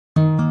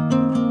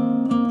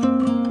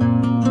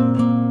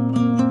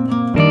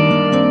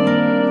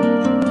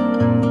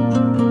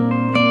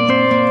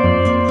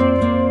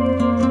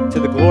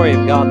glory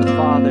of God the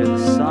Father, the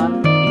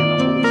Son, and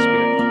the Holy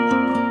Spirit.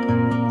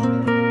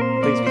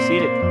 Please be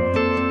seated.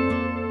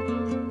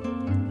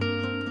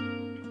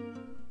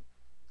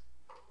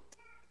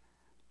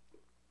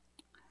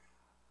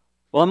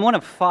 Well, I'm one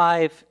of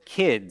 5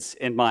 kids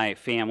in my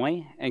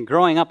family, and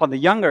growing up on the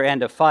younger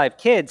end of 5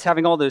 kids,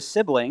 having all those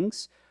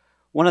siblings,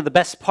 one of the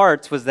best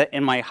parts was that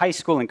in my high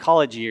school and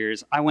college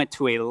years, I went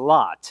to a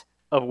lot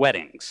of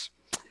weddings.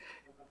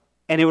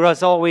 And it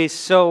was always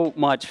so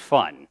much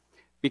fun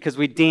because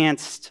we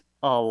danced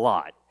a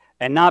lot.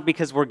 And not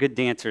because we're good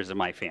dancers in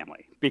my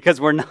family,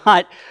 because we're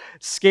not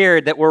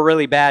scared that we're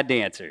really bad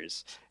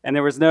dancers. And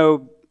there was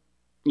no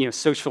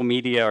social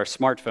media or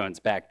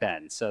smartphones back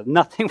then, so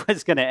nothing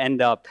was going to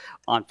end up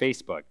on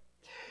Facebook.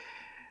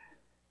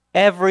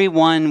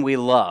 Everyone we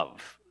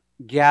love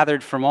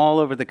gathered from all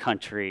over the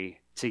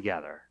country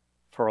together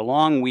for a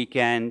long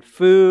weekend,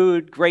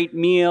 food, great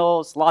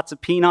meals, lots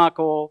of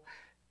pinochle,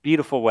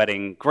 beautiful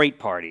wedding, great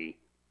party.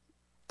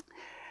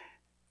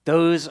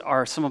 Those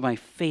are some of my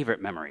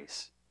favorite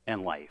memories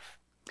in life.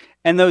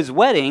 And those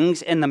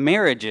weddings and the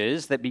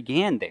marriages that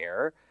began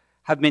there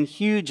have been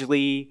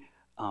hugely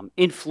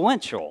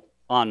influential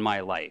on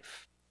my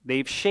life.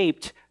 They've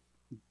shaped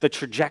the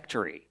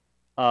trajectory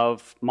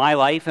of my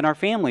life and our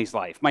family's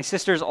life. My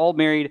sisters all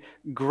married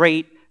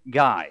great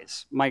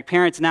guys. My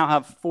parents now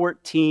have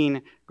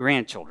 14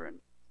 grandchildren.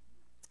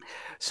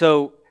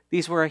 So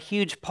these were a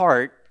huge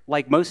part,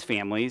 like most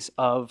families,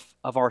 of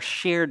our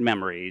shared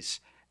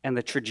memories and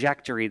the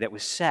trajectory that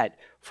was set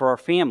for our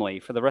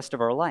family for the rest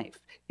of our life,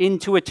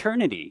 into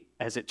eternity,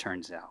 as it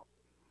turns out.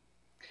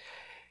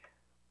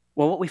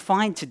 Well, what we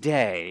find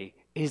today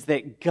is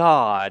that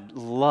God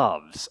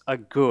loves a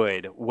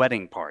good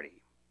wedding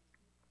party.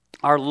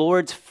 Our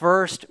Lord's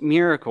first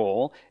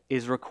miracle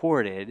is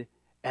recorded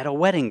at a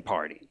wedding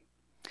party.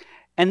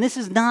 And this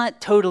is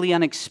not totally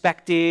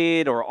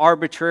unexpected or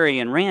arbitrary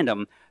and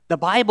random. The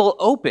Bible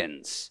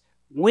opens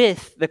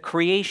with the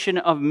creation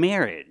of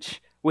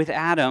marriage with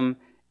Adam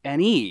and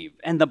Eve.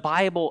 And the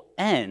Bible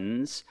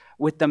ends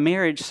with the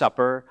marriage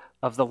supper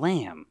of the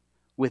Lamb,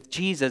 with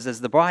Jesus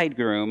as the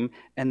bridegroom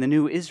and the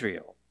new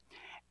Israel.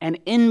 And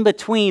in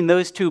between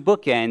those two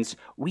bookends,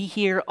 we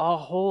hear a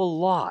whole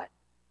lot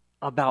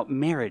about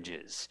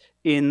marriages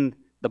in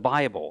the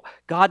Bible.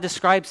 God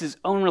describes his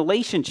own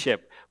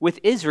relationship with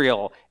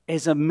Israel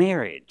as a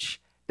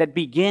marriage that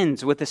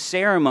begins with a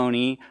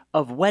ceremony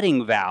of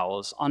wedding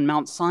vows on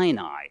Mount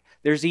Sinai.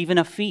 There's even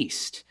a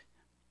feast.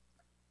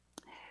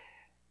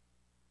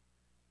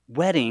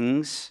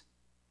 Weddings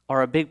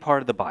are a big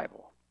part of the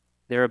Bible.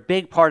 They're a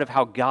big part of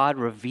how God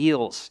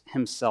reveals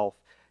himself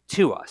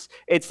to us.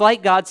 It's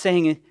like God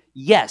saying,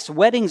 yes,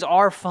 weddings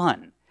are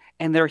fun,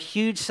 and they're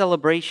huge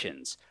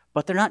celebrations,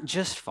 but they're not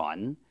just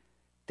fun.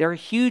 They're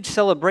huge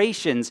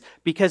celebrations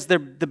because they're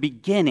the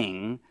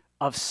beginning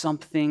of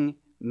something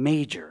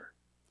major,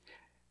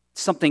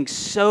 something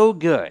so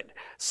good,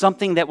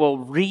 something that will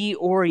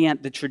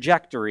reorient the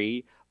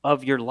trajectory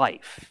of your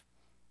life.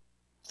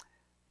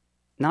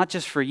 Not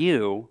just for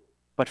you,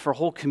 but for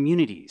whole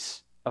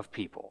communities of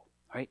people,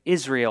 right?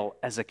 Israel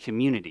as a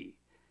community,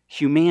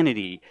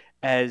 humanity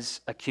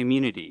as a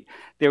community.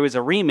 There was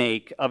a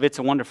remake of It's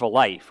a Wonderful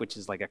Life, which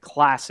is like a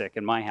classic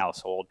in my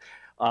household.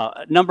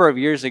 A number of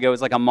years ago, it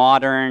was like a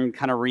modern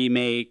kind of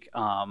remake.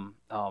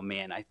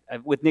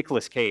 With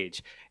Nicolas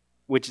Cage,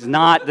 which is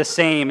not the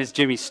same as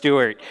Jimmy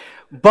Stewart.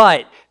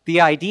 But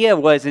the idea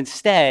was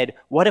instead,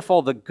 what if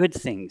all the good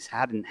things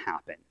hadn't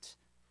happened,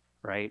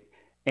 right?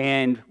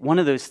 And one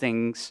of those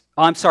things,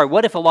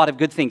 what if a lot of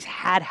good things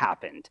had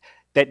happened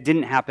that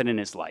didn't happen in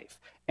his life?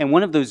 And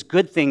one of those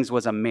good things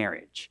was a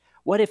marriage.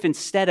 What if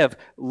instead of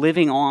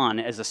living on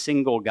as a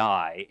single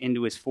guy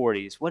into his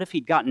 40s, what if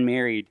he'd gotten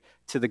married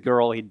to the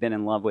girl he'd been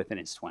in love with in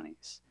his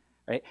 20s,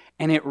 right?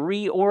 And it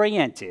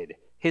reoriented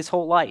his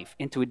whole life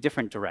into a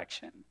different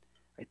direction.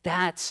 Right?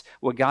 That's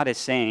what God is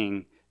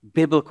saying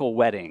biblical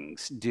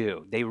weddings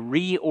do. They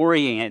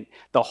reorient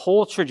the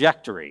whole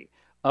trajectory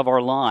of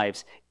our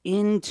lives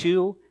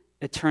into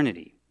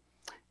eternity.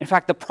 In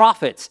fact, the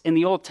prophets in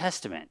the Old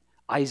Testament,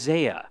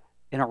 Isaiah,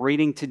 in our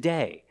reading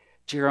today,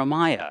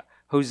 Jeremiah,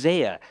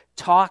 Hosea,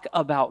 talk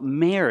about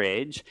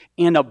marriage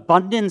and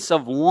abundance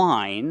of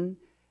wine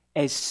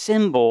as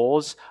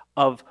symbols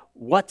of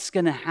what's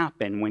going to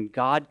happen when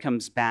God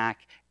comes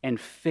back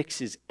and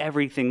fixes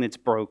everything that's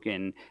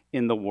broken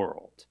in the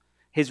world.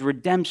 His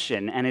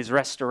redemption and his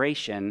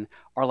restoration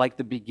are like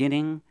the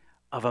beginning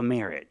of a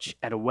marriage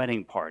at a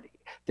wedding party.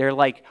 They're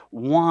like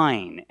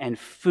wine and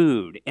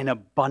food in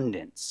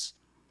abundance.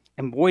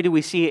 And boy, do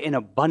we see it in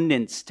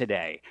abundance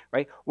today,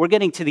 right? We're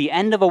getting to the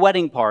end of a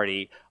wedding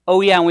party.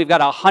 Oh yeah, and we've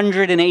got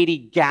 180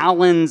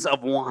 gallons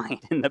of wine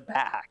in the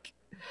back.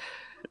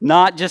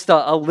 Not just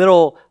a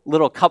little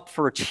cup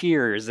for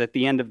cheers at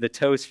the end of the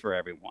toast for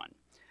everyone.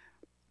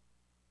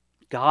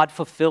 God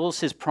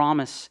fulfills his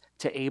promise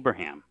to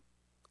Abraham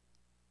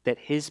that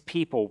his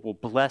people will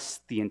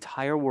bless the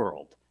entire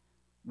world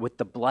with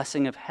the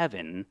blessing of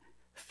heaven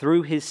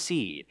through his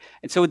seed.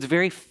 And so it's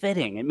very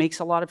fitting. It makes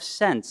a lot of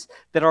sense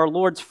that our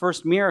Lord's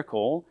first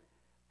miracle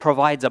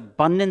provides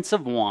abundance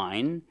of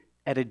wine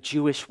at a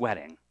Jewish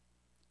wedding.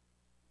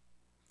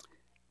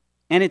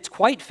 And it's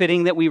quite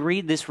fitting that we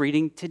read this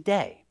reading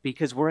today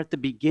because we're at the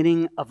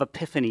beginning of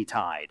Epiphany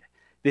Tide,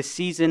 this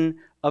season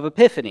of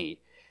Epiphany.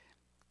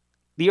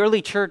 The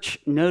early church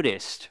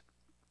noticed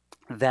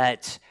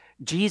that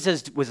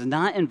Jesus was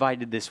not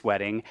invited to this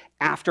wedding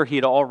after he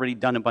had already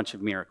done a bunch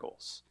of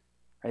miracles.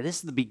 Right? This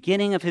is the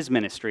beginning of his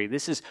ministry.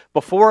 This is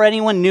before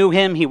anyone knew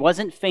him. He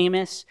wasn't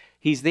famous.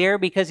 He's there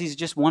because he's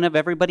just one of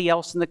everybody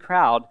else in the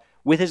crowd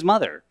with his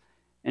mother.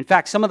 In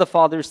fact, some of the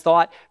fathers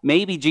thought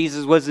maybe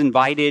Jesus was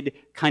invited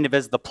kind of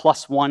as the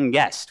 +1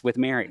 guest with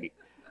Mary.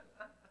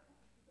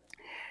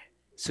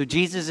 So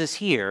Jesus is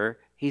here.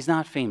 He's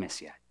not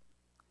famous yet.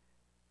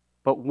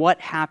 But what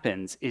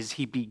happens is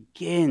he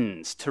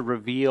begins to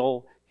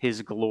reveal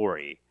his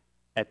glory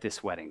at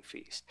this wedding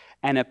feast.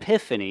 And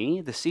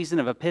Epiphany, the season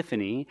of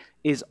Epiphany,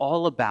 is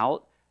all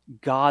about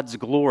God's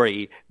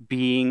glory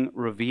being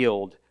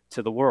revealed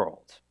to the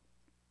world.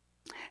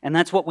 And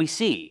that's what we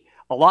see.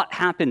 A lot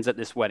happens at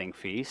this wedding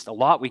feast, a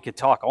lot we could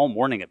talk all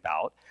morning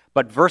about,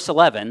 but verse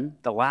 11,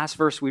 the last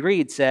verse we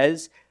read,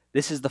 says,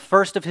 this is the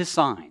first of his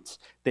signs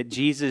that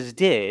Jesus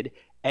did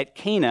at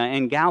Cana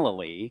in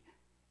Galilee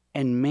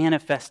and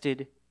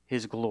manifested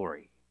his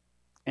glory.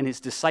 And his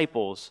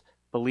disciples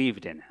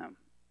believed in him.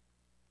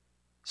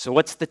 So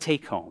what's the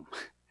take home?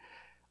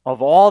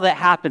 Of all that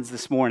happens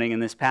this morning in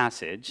this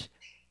passage,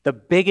 the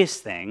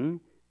biggest thing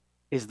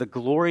is the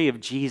glory of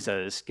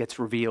Jesus gets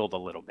revealed a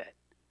little bit.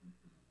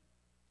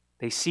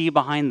 They see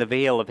behind the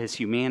veil of his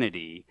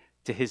humanity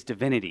to his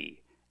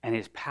divinity and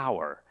his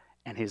power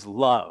and his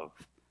love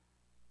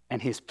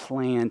and his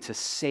plan to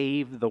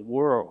save the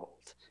world.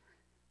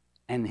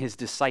 And his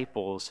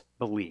disciples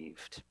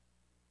believed.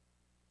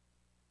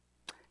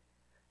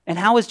 And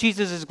how is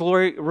Jesus'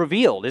 glory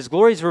revealed? His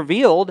glory is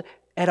revealed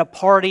at a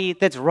party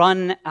that's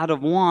run out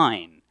of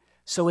wine.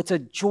 So it's a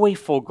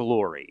joyful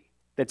glory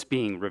that's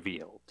being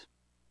revealed.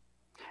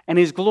 And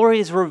his glory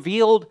is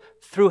revealed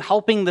through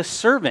helping the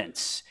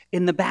servants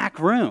in the back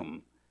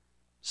room.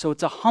 So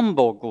it's a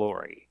humble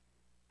glory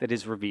that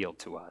is revealed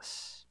to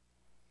us.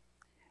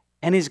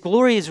 And his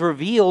glory is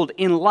revealed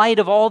in light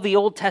of all the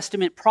Old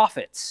Testament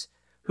prophets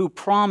who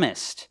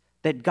promised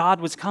that God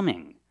was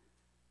coming.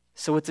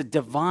 So it's a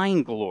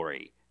divine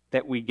glory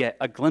that we get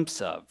a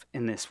glimpse of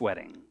in this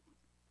wedding.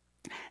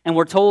 And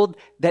we're told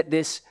that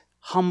this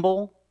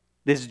humble,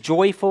 this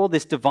joyful,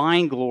 this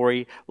divine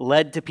glory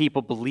led to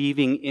people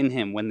believing in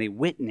him when they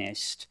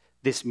witnessed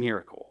this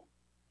miracle.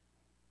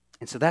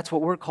 And so that's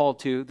what we're called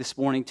to this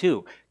morning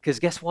too. Because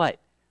guess what?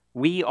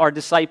 We are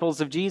disciples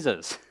of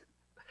Jesus.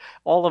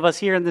 All of us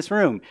here in this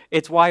room.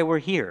 It's why we're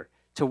here,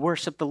 to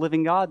worship the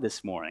living God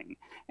this morning.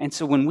 And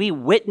so when we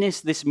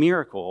witness this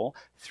miracle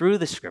through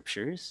the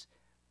scriptures,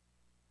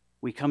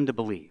 we come to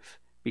believe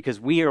because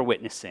we are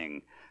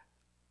witnessing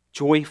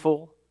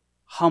joyful,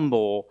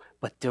 humble,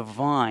 but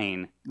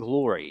divine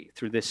glory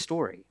through this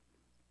story.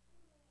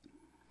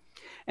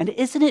 And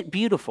isn't it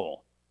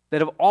beautiful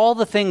that of all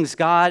the things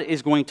God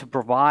is going to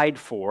provide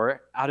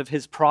for out of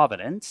his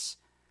providence,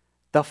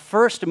 the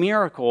first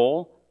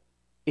miracle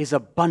is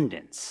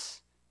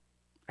abundance.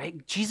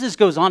 Right? Jesus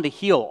goes on to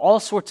heal all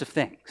sorts of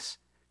things,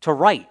 to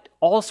right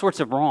all sorts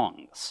of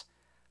wrongs.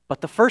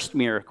 But the first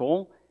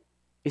miracle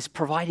is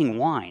providing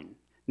wine.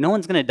 No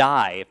one's going to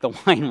die if the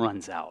wine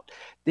runs out.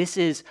 This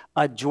is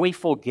a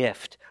joyful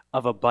gift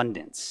of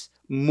abundance,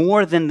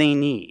 more than they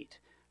need.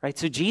 Right?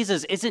 So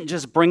Jesus isn't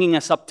just bringing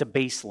us up to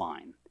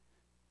baseline,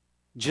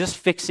 just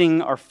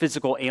fixing our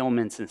physical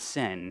ailments and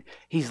sin.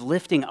 He's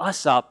lifting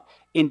us up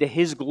into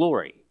his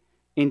glory,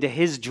 into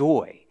his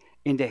joy,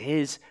 into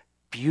his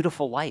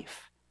beautiful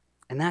life.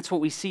 And that's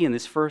what we see in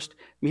this first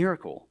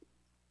miracle.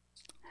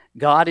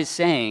 God is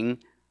saying,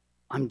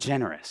 I'm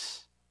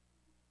generous,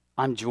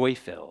 I'm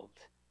joy-filled,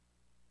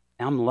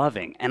 I'm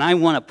loving, and I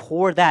want to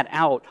pour that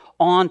out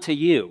onto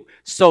you.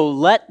 So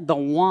let the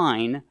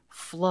wine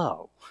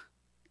flow.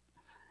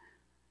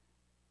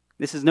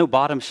 This is no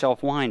bottom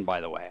shelf wine,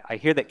 by the way. I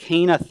hear that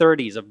Cana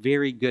 30 is a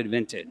very good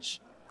vintage.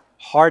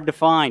 Hard to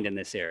find in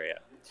this area.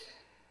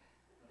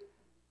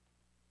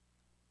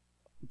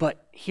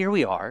 But here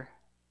we are,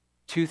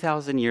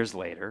 2,000 years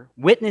later,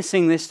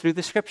 witnessing this through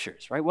the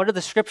scriptures, right? What are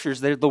the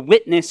scriptures? They're the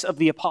witness of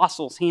the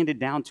apostles handed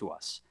down to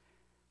us,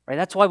 right?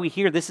 That's why we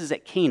hear this is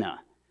at Cana,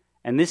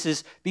 and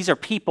these are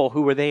people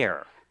who were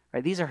there,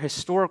 right? These are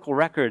historical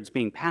records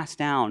being passed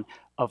down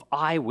of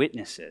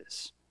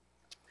eyewitnesses.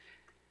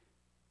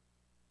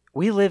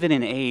 We live in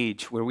an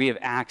age where we have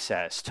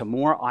access to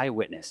more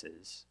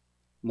eyewitnesses,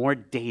 more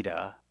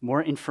data,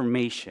 more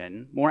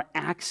information, more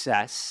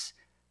access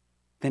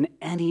than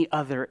any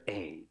other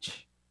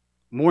age.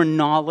 More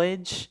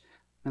knowledge.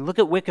 And look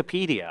at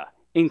Wikipedia.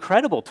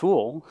 Incredible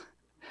tool.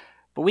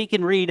 But we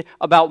can read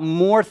about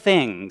more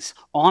things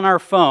on our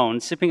phone,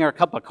 sipping our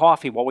cup of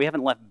coffee while we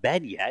haven't left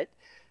bed yet,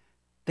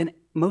 than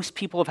most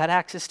people have had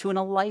access to in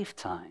a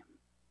lifetime.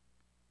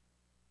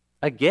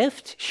 A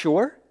gift?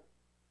 Sure.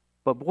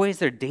 But boy, is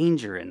there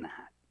danger in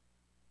that.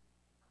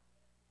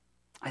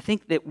 I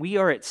think that we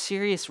are at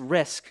serious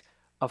risk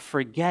of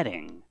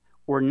forgetting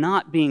or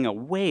not being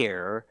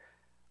aware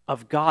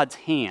of God's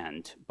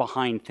hand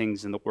behind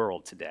things in the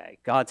world today,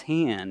 God's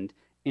hand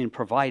in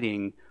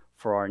providing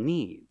for our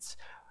needs.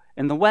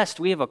 In the West,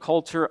 we have a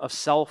culture of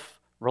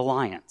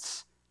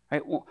self-reliance.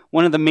 Right?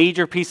 One of the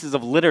major pieces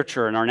of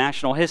literature in our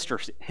national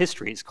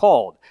history is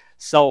called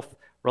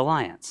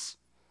self-reliance.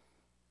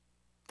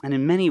 And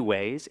in many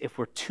ways, if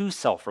we're too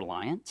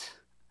self-reliant,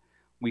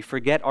 we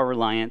forget our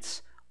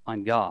reliance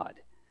on God.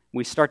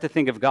 We start to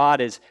think of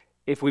God as,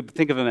 if we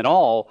think of him at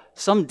all,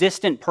 some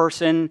distant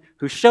person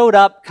who showed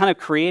up, kind of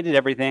created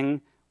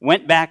everything,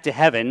 went back to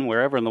heaven,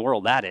 wherever in the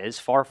world that is,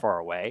 far, far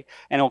away,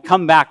 and he'll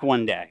come back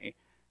one day.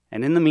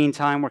 And in the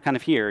meantime, we're kind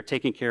of here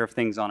taking care of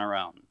things on our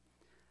own.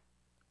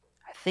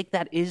 I think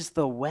that is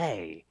the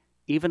way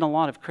even a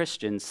lot of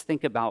Christians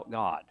think about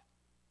God.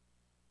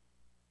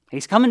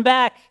 He's coming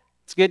back.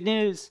 It's good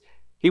news.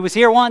 He was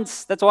here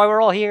once. That's why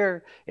we're all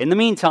here. In the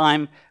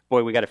meantime,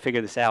 boy, we got to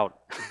figure this out.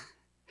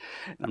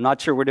 I'm not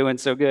sure we're doing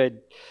so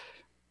good.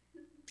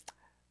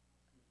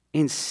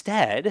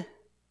 Instead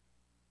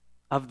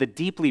of the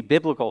deeply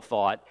biblical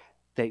thought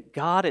that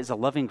God is a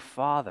loving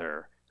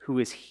Father who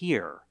is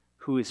here,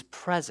 who is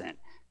present,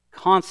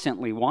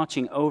 constantly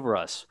watching over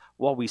us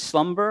while we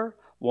slumber,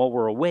 while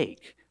we're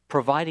awake,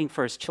 providing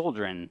for his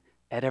children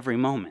at every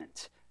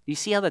moment. You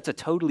see how that's a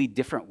totally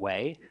different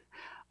way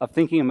of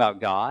thinking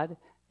about God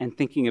and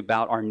thinking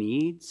about our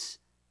needs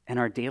and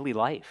our daily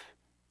life,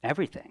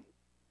 everything.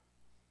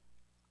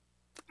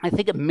 I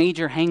think a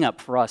major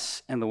hang-up for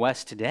us in the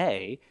West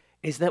today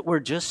is that we're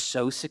just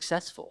so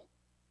successful.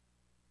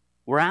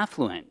 We're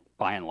affluent,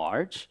 by and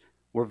large.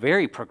 We're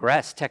very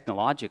progressed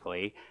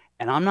technologically,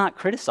 and I'm not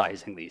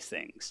criticizing these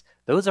things.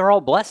 Those are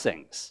all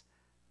blessings.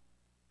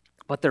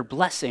 But they're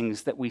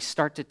blessings that we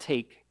start to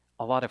take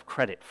a lot of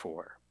credit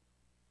for.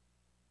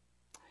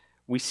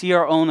 We see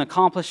our own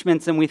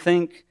accomplishments and we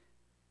think,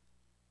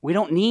 we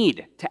don't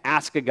need to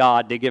ask a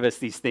God to give us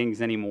these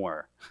things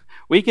anymore.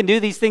 We can do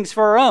these things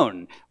for our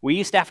own. We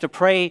used to have to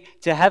pray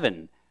to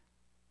heaven,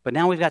 but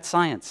now we've got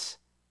science.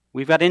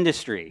 We've got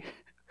industry.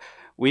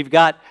 We've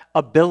got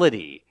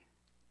ability.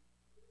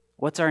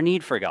 What's our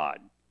need for God?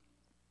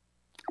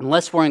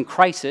 Unless we're in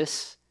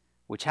crisis,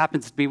 which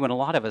happens to be when a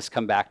lot of us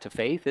come back to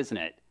faith, isn't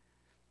it?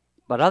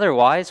 But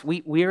otherwise,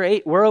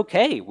 we're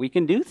okay. We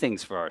can do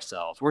things for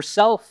ourselves. We're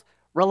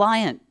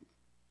self-reliant.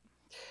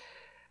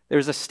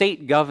 There's a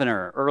state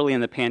governor early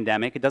in the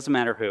pandemic. It doesn't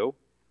matter who.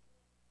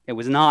 It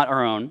was not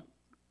our own.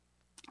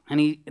 And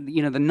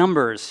the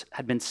numbers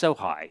had been so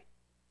high.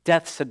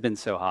 Deaths had been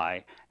so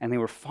high. And they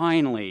were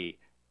finally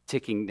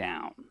ticking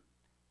down.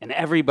 And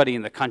everybody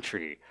in the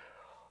country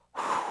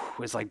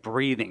was like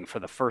breathing for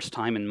the first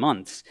time in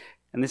months.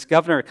 And this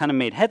governor kind of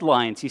made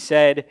headlines. He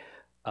said,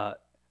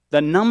 the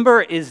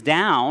number is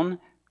down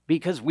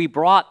because we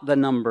brought the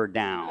number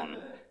down.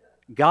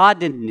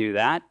 God didn't do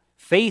that.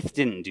 Faith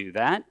didn't do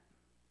that.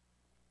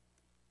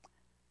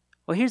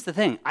 Well, here's the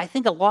thing. I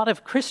think a lot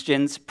of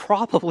Christians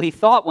probably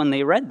thought when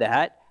they read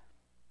that,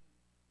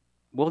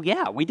 well,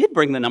 yeah, we did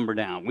bring the number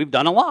down. We've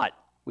done a lot.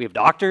 We have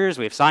doctors,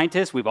 we have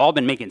scientists, we've all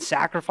been making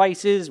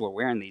sacrifices, we're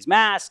wearing these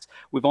masks,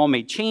 we've all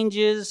made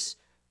changes.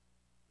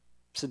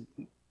 So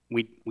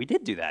we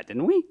did do that,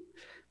 didn't we?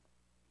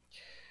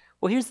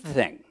 Well, here's the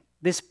thing.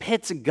 This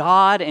pits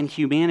God and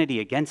humanity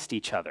against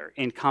each other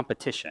in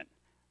competition,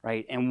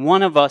 right? And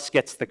one of us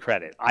gets the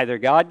credit. Either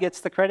God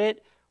gets the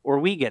credit or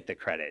we get the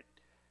credit.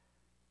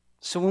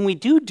 So when we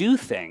do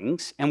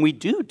things, and we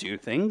do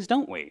things,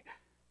 don't we?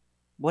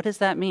 What does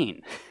that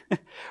mean?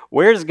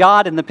 Where's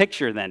God in the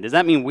picture then? Does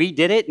that mean we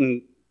did it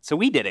and so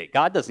we did it?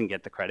 God doesn't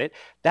get the credit.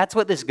 That's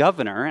what this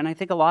governor, and I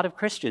think a lot of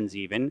Christians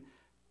even,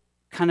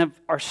 kind of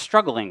are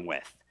struggling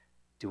with.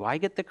 Do I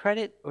get the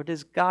credit or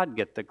does God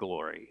get the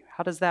glory?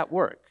 How does that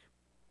work?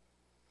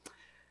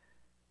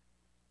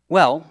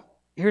 Well,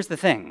 here's the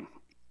thing.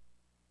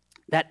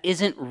 That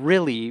isn't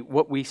really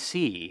what we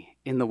see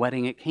in the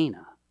wedding at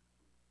Cana.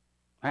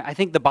 I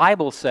think the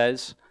Bible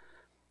says,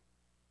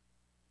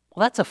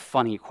 well, that's a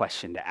funny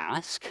question to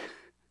ask.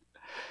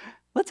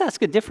 Let's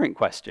ask a different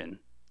question.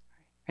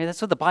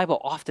 That's what the Bible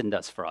often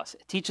does for us.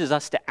 It teaches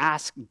us to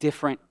ask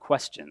different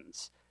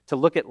questions, to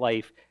look at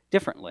life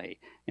differently.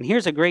 And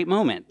here's a great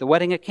moment, the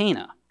wedding at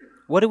Cana.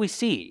 What do we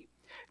see?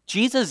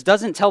 Jesus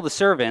doesn't tell the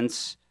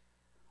servants,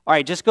 all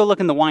right, just go look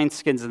in the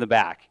wineskins in the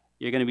back.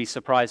 You're going to be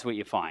surprised what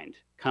you find.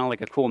 Kind of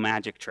like a cool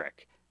magic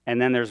trick.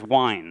 And then there's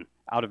wine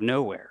out of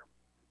nowhere.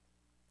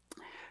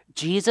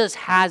 Jesus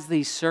has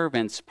these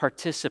servants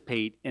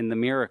participate in the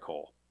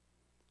miracle.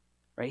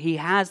 Right? He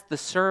has the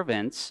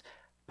servants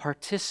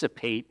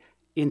participate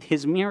in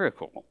his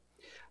miracle.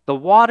 The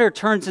water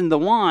turns into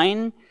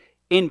wine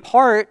in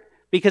part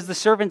because the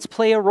servants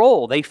play a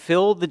role. They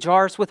fill the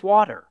jars with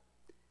water.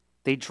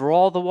 They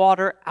draw the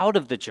water out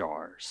of the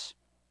jars.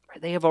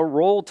 Right? They have a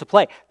role to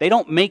play. They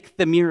don't make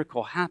the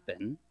miracle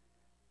happen,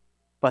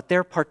 but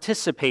they're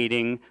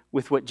participating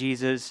with what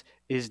Jesus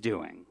is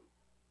doing.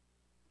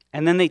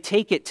 And then they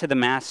take it to the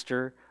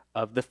master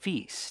of the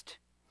feast.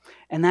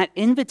 And that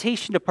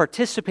invitation to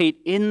participate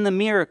in the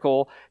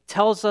miracle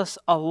tells us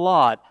a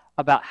lot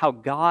about how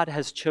God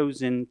has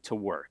chosen to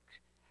work,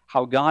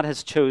 how God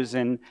has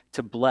chosen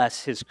to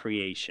bless his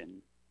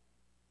creation.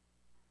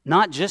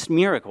 Not just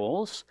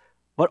miracles,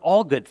 but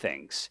all good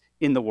things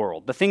in the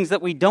world, the things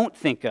that we don't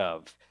think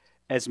of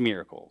as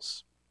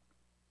miracles.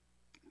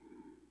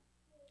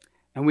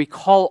 And we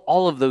call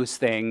all of those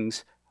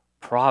things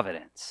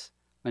providence.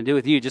 I'm going to do it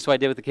with you just what I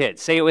did with the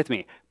kids. Say it with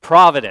me.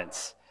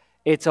 Providence.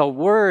 It's a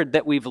word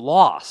that we've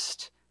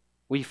lost.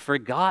 We've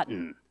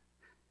forgotten.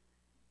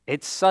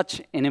 It's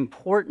such an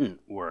important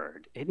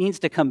word. It needs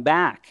to come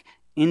back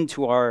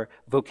into our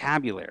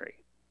vocabulary.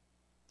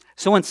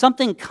 So when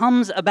something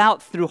comes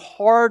about through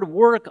hard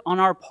work on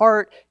our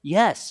part,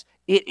 yes,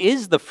 it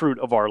is the fruit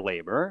of our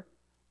labor.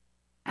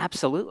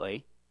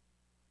 Absolutely.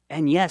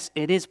 And yes,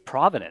 it is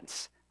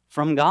providence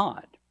from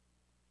God.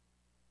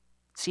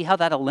 See how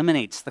that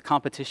eliminates the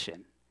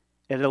competition.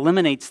 It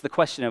eliminates the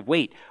question of,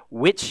 wait,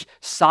 which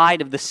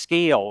side of the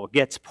scale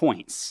gets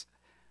points?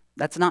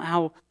 That's not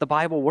how the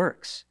Bible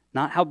works.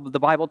 Not how the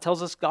Bible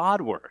tells us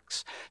God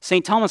works.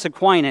 St. Thomas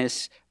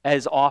Aquinas,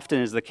 as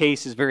often is the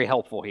case, is very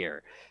helpful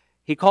here.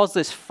 He calls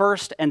this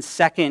first and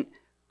second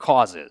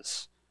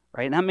causes,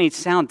 right? And that may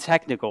sound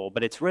technical,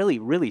 but it's really,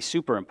 really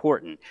super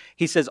important.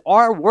 He says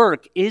our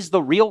work is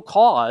the real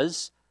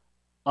cause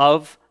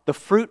of the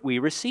fruit we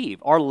receive.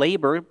 Our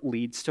labor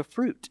leads to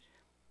fruit.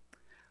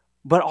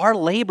 But our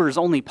labor is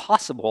only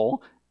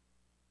possible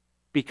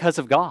because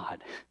of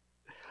God.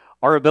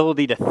 Our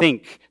ability to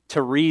think,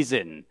 to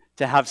reason,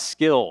 to have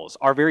skills,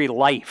 our very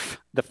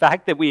life, the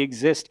fact that we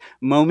exist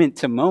moment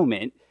to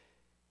moment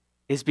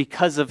is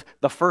because of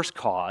the first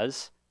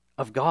cause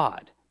of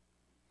God.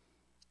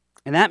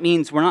 And that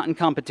means we're not in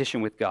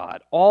competition with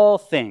God. All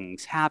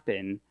things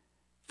happen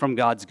from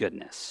God's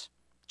goodness.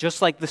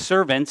 Just like the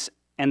servants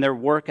and their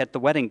work at the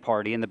wedding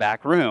party in the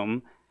back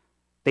room,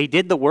 they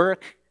did the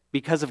work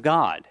because of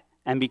God.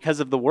 And because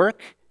of the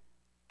work,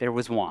 there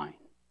was wine,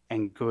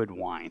 and good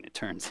wine, it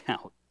turns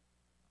out.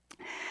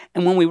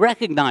 And when we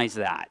recognize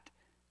that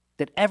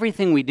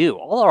everything we do,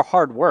 all our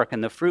hard work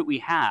and the fruit we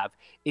have,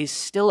 is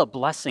still a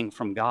blessing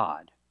from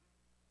God.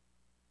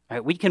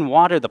 Right? We can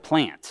water the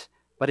plant,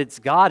 but it's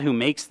God who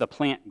makes the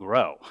plant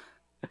grow.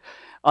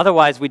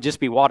 Otherwise, we'd just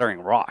be watering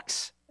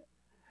rocks.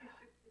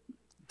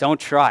 Don't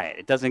try it.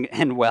 It doesn't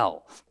end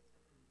well.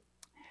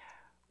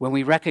 When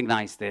we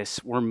recognize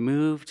this, we're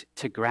moved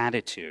to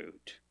gratitude.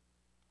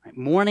 Right?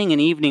 Morning and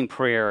evening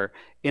prayer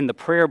in the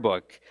prayer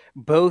book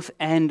both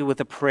end with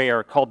a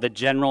prayer called the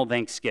General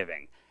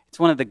Thanksgiving. It's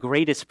one of the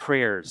greatest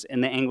prayers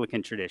in the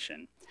Anglican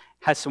tradition.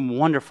 It has some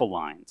wonderful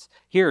lines.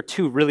 Here are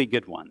two really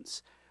good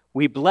ones.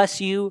 We bless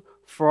you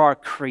for our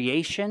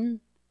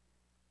creation,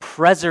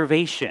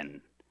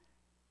 preservation,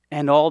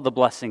 and all the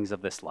blessings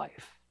of this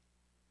life.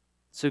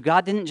 So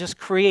God didn't just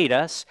create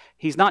us.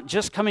 He's not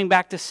just coming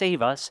back to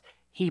save us.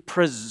 He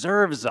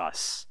preserves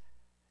us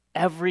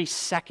every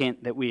second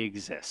that we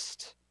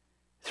exist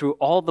through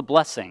all the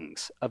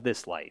blessings of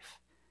this life.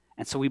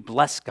 And so we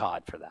bless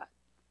God for that.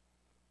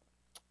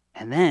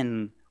 And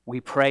then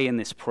we pray in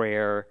this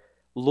prayer,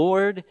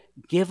 Lord,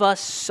 give us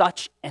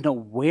such an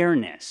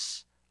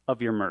awareness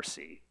of your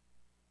mercy.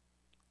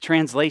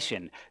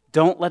 Translation,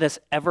 don't let us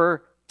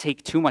ever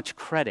take too much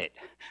credit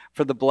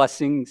for the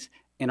blessings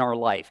in our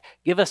life.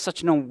 Give us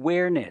such an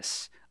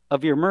awareness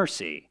of your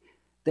mercy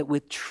that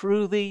with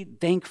truly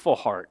thankful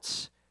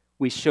hearts,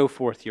 we show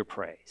forth your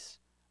praise.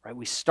 Right?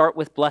 We start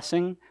with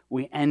blessing,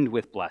 we end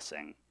with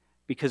blessing,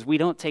 because we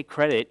don't take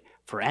credit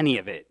for any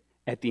of it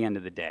at the end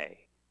of the day,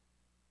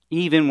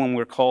 even when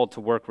we're called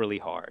to work really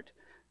hard.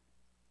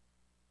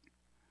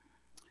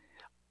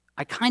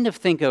 I kind of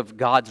think of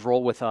God's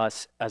role with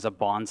us as a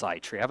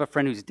bonsai tree. I have a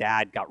friend whose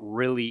dad got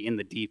really in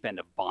the deep end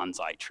of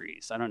bonsai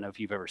trees. I don't know if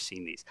you've ever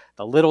seen these.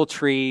 The little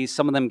trees,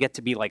 some of them get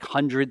to be like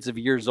hundreds of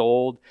years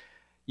old.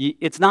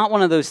 It's not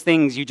one of those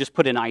things you just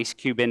put an ice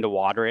cube in to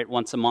water it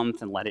once a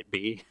month and let it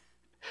be.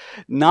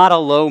 Not a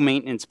low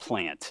maintenance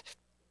plant.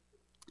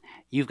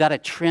 You've got to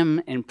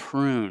trim and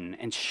prune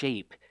and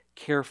shape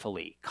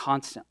carefully,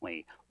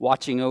 constantly,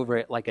 watching over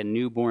it like a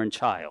newborn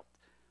child,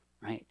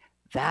 right?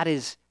 That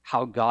is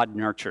how God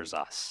nurtures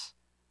us,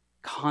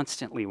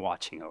 constantly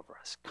watching over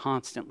us,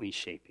 constantly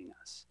shaping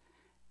us.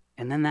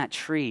 And then that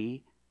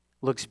tree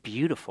looks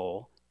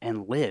beautiful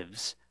and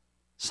lives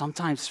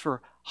sometimes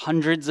for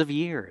hundreds of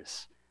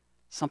years,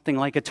 something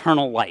like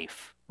eternal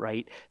life,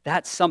 right?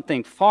 That's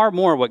something far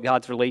more what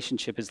God's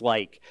relationship is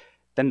like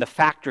than the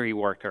factory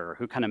worker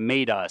who kind of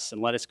made us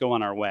and let us go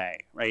on our way,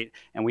 right?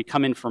 And we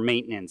come in for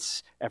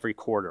maintenance every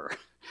quarter.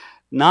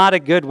 Not a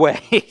good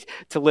way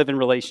to live in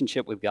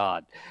relationship with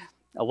God.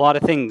 A lot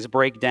of things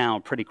break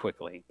down pretty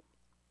quickly.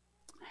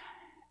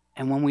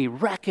 And when we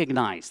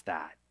recognize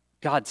that,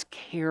 God's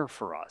care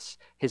for us,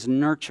 his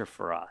nurture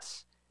for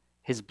us,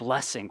 his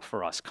blessing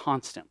for us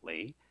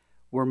constantly,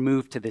 we're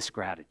moved to this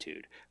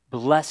gratitude.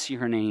 Bless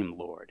your name,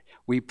 Lord.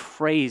 We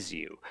praise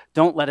you.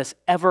 Don't let us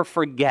ever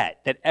forget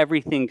that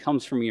everything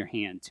comes from your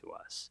hand to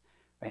us.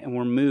 Right? And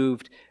we're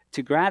moved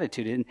to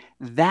gratitude. And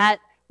that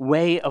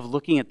way of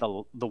looking at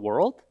the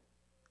world,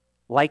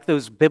 like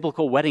those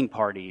biblical wedding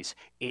parties,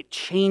 it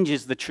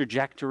changes the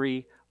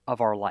trajectory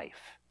of our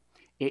life.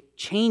 It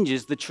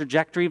changes the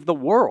trajectory of the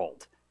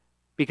world.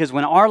 Because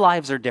when our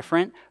lives are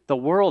different, the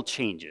world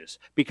changes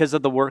because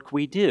of the work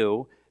we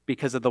do,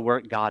 because of the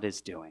work God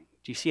is doing.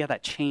 Do you see how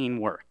that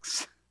chain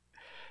works?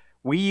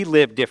 We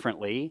live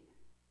differently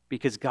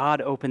because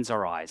God opens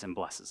our eyes and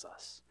blesses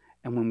us.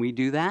 And when we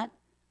do that,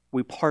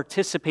 we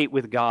participate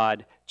with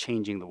God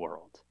changing the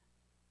world.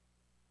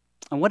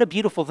 And what a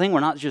beautiful thing, we're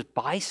not just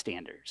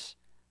bystanders.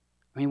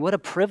 I mean, what a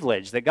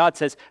privilege that God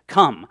says,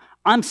 come,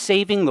 I'm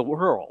saving the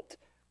world,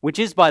 which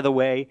is, by the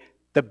way,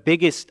 the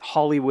biggest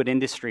Hollywood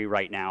industry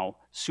right now,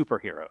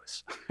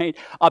 superheroes. Right?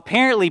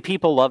 Apparently,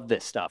 people love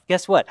this stuff.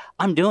 Guess what?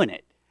 I'm doing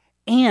it.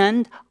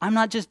 And I'm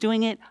not just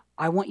doing it,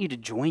 I want you to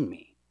join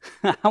me.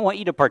 I want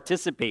you to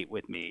participate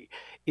with me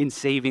in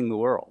saving the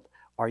world.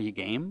 Are you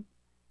game?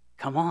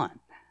 Come on.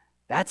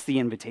 That's the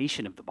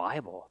invitation of the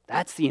Bible.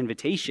 That's the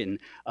invitation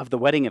of the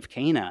wedding of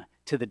Cana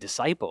to the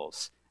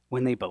disciples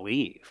when they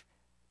believe.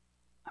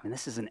 I mean,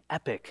 this is an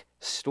epic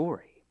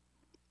story.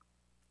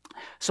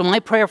 So my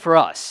prayer for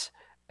us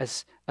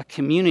as a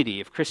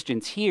community of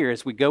Christians here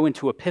as we go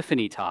into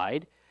Epiphany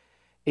Tide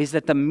is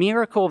that the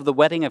miracle of the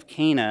wedding of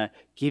Cana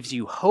gives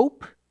you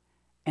hope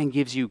and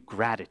gives you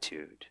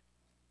gratitude.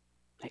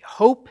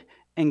 Hope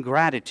and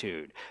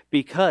gratitude,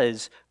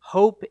 because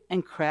hope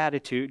and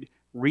gratitude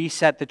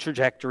reset the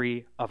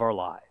trajectory of our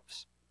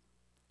lives.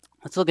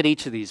 Let's look at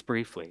each of these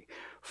briefly.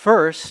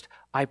 First,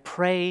 I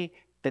pray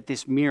that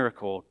this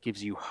miracle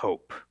gives you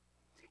hope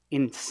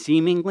in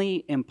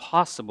seemingly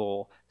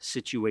impossible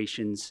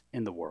situations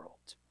in the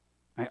world.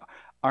 Right?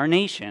 Our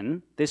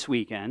nation, this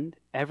weekend,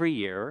 every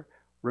year,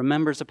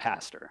 remembers a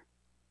pastor,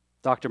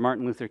 Dr.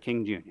 Martin Luther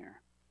King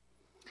Jr.,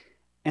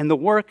 and the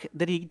work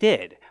that he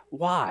did.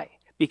 Why?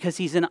 Because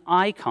he's an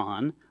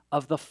icon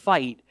of the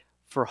fight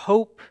for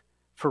hope,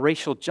 for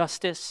racial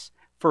justice,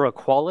 for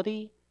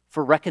equality,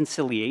 for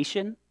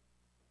reconciliation.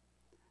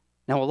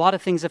 Now, a lot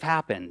of things have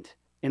happened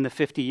in the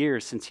 50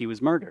 years since he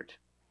was murdered.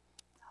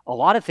 A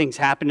lot of things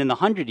happened in the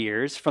 100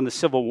 years from the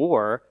Civil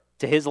War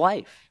to his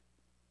life.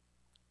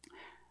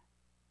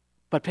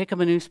 But pick up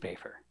a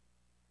newspaper.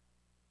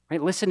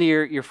 Right? Listen to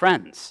your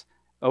friends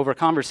over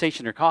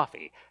conversation or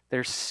coffee.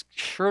 There's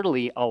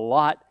surely a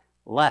lot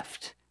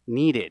left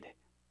needed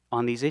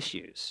on these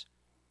issues.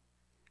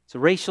 So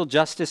racial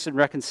justice and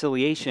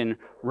reconciliation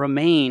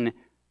remain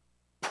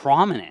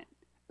prominent,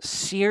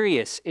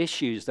 serious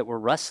issues that we're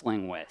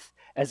wrestling with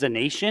as a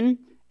nation,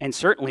 and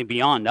certainly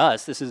beyond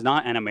us. This is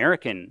not an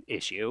American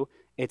issue.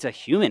 It's a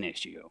human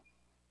issue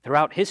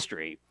throughout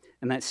history,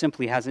 and that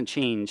simply hasn't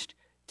changed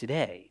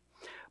today.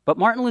 But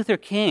Martin Luther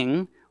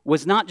King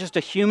was not just a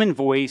human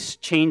voice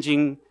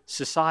changing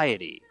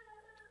society.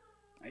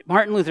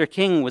 Martin Luther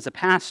King was a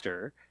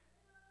pastor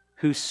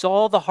who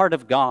saw the heart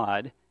of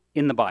God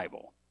in the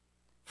Bible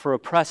for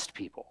oppressed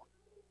people.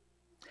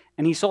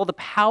 And he saw the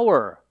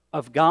power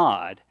of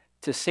God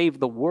to save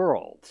the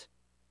world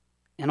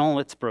in all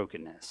its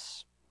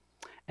brokenness.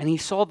 And he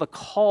saw the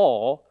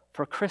call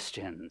for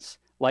Christians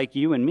like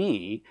you and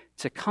me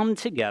to come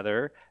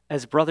together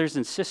as brothers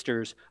and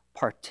sisters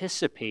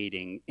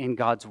participating in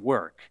God's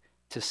work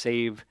to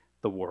save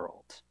the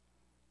world.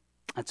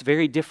 That's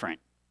very different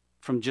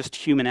from just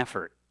human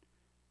effort.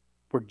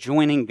 We're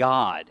joining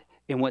God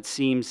in what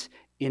seems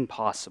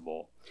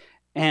impossible.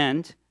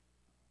 And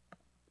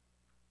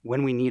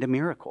when we need a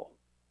miracle,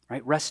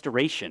 right?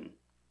 Restoration,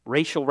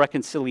 racial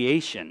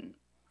reconciliation,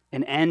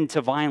 an end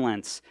to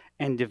violence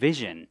and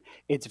division.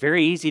 It's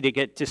very easy to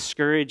get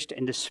discouraged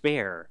and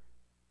despair.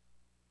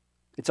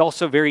 It's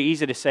also very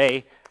easy to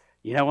say,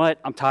 you know what,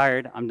 I'm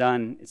tired, I'm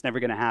done, it's never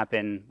going to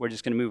happen, we're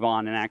just going to move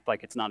on and act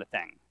like it's not a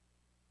thing,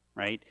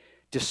 right?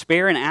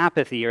 Despair and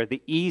apathy are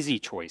the easy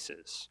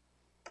choices.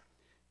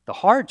 The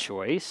hard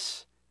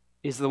choice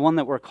is the one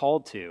that we're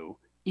called to,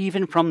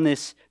 even from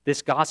this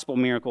gospel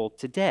miracle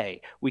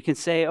today. We can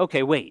say,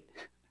 okay, wait,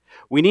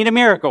 we need a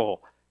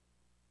miracle.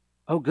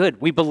 Oh, good,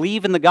 we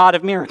believe in the God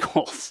of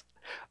miracles.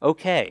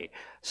 Okay,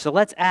 so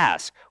let's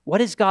ask,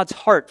 what is God's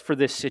heart for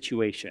this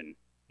situation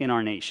in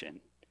our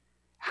nation?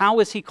 How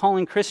is he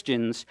calling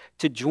Christians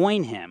to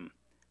join him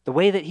the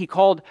way that he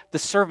called the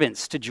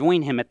servants to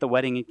join him at the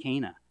wedding in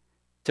Cana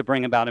to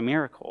bring about a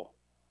miracle?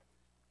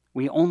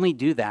 We only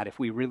do that if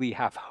we really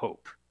have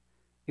hope,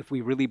 if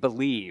we really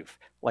believe,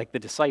 like the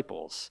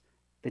disciples,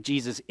 that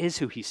Jesus is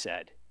who he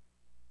said,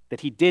 that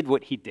he did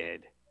what he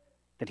did,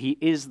 that he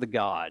is the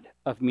God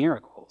of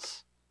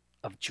miracles,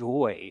 of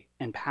joy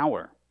and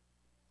power.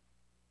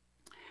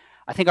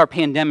 I think our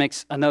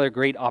pandemic's another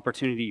great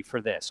opportunity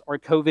for this. Our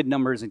COVID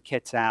numbers in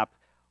Kitsap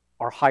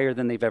are higher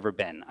than they've ever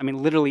been. I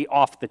mean, literally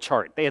off the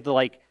chart. They had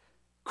to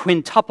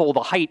quintuple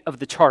the height of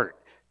the chart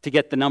to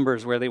get the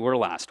numbers where they were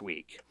last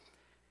week.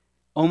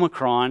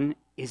 Omicron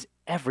is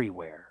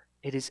everywhere.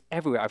 It is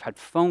everywhere. I've had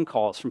phone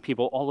calls from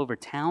people all over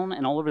town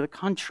and all over the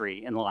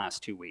country in the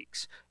last 2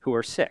 weeks who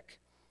are sick.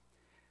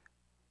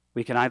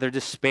 We can either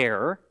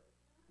despair,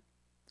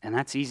 and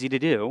that's easy to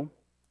do,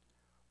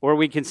 or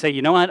we can say,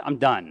 you know what, I'm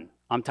done.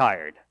 I'm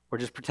tired. We're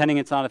just pretending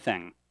it's not a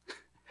thing.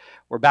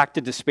 We're back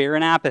to despair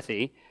and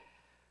apathy.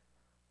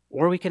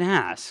 Or we can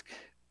ask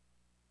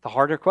the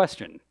harder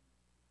question.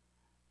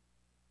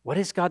 What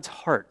is God's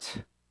heart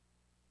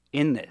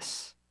in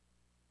this?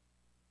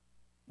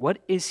 What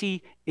is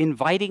he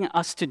inviting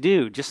us to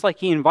do? Just like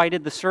he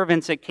invited the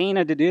servants at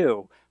Cana to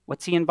do.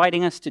 What's he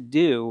inviting us to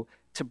do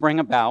to bring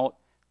about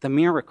the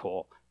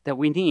miracle that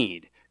we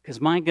need?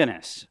 Because my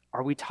goodness,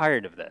 are we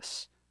tired of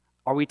this?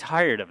 Are we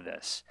tired of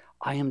this?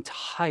 I am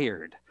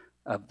tired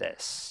of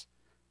this.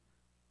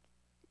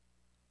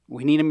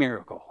 We need a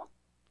miracle.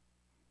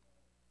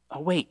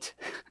 Oh, wait.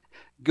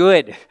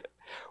 Good.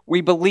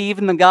 We believe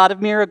in the God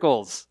of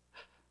miracles.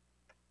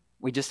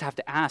 We just have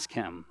to ask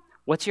him,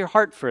 what's your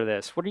heart for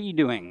this? What are you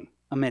doing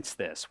amidst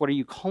this? What are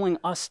you calling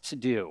us to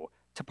do,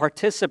 to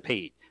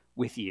participate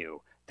with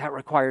you? That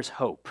requires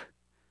hope.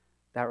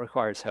 That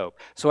requires hope.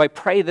 So I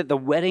pray that the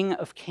wedding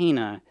of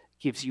Cana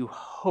gives you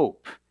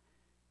hope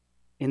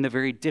in the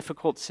very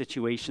difficult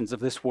situations of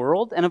this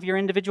world and of your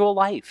individual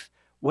life.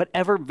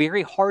 Whatever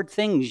very hard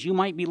things you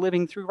might be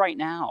living through right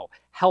now,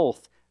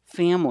 health,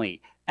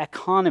 family,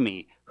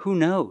 economy, who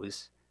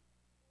knows?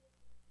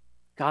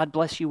 God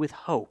bless you with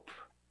hope.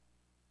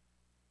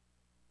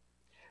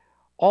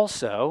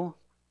 Also,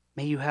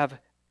 may you have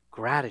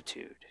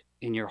gratitude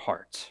in your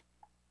heart.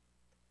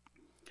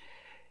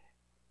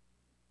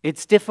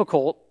 It's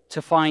difficult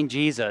to find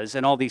Jesus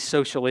in all these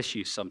social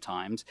issues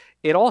sometimes.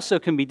 It also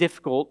can be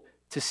difficult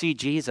to see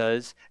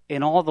Jesus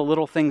in all the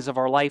little things of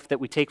our life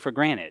that we take for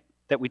granted,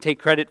 that we take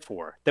credit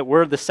for, that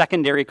we're the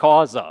secondary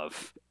cause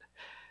of.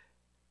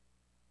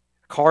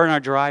 Car in our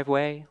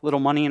driveway, little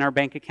money in our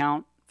bank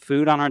account,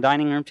 food on our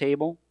dining room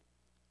table.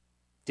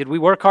 Did we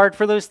work hard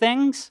for those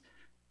things?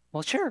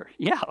 Well, sure,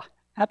 yeah,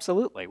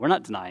 absolutely. We're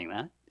not denying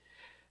that.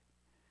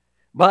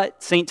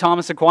 But St.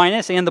 Thomas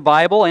Aquinas and the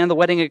Bible and the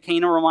wedding of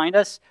Cana remind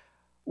us,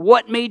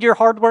 what made your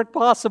hard work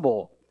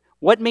possible?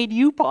 What made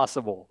you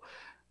possible?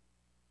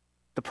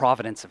 The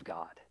providence of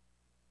God.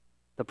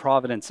 The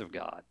providence of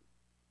God.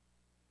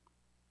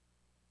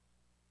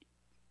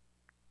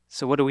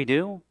 So what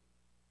do?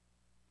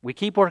 We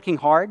keep working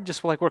hard,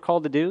 just like we're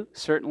called to do,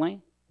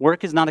 certainly.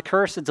 Work is not a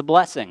curse, it's a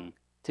blessing.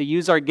 To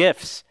use our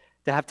gifts,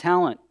 to have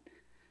talent,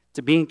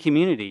 to be in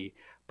community.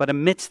 But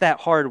amidst that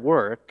hard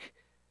work,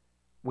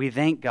 we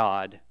thank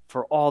God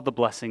for all the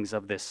blessings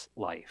of this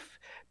life.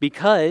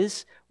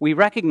 Because we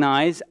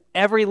recognize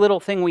every little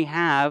thing we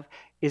have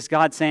is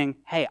God saying,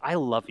 hey, I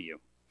love you.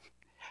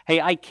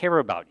 Hey, I care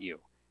about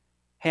you.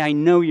 Hey, I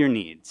know your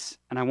needs,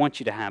 and I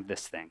want you to have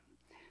this thing.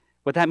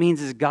 What that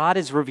means is God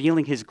is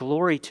revealing his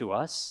glory to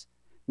us,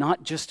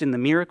 not just in the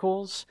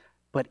miracles,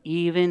 but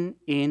even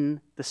in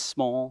the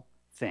small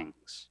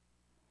things.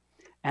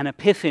 And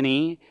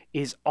Epiphany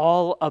is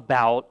all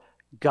about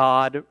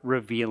God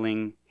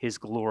revealing his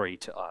glory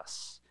to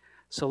us.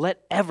 So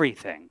let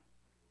everything,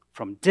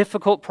 from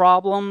difficult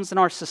problems in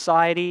our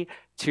society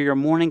to your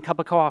morning cup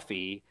of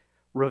coffee,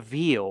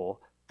 reveal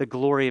the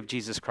glory of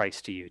Jesus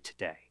Christ to you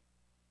today.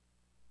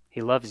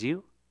 He loves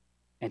you,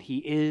 and he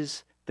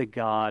is the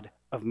God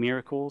of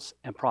miracles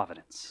and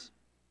providence.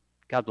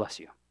 God bless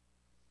you.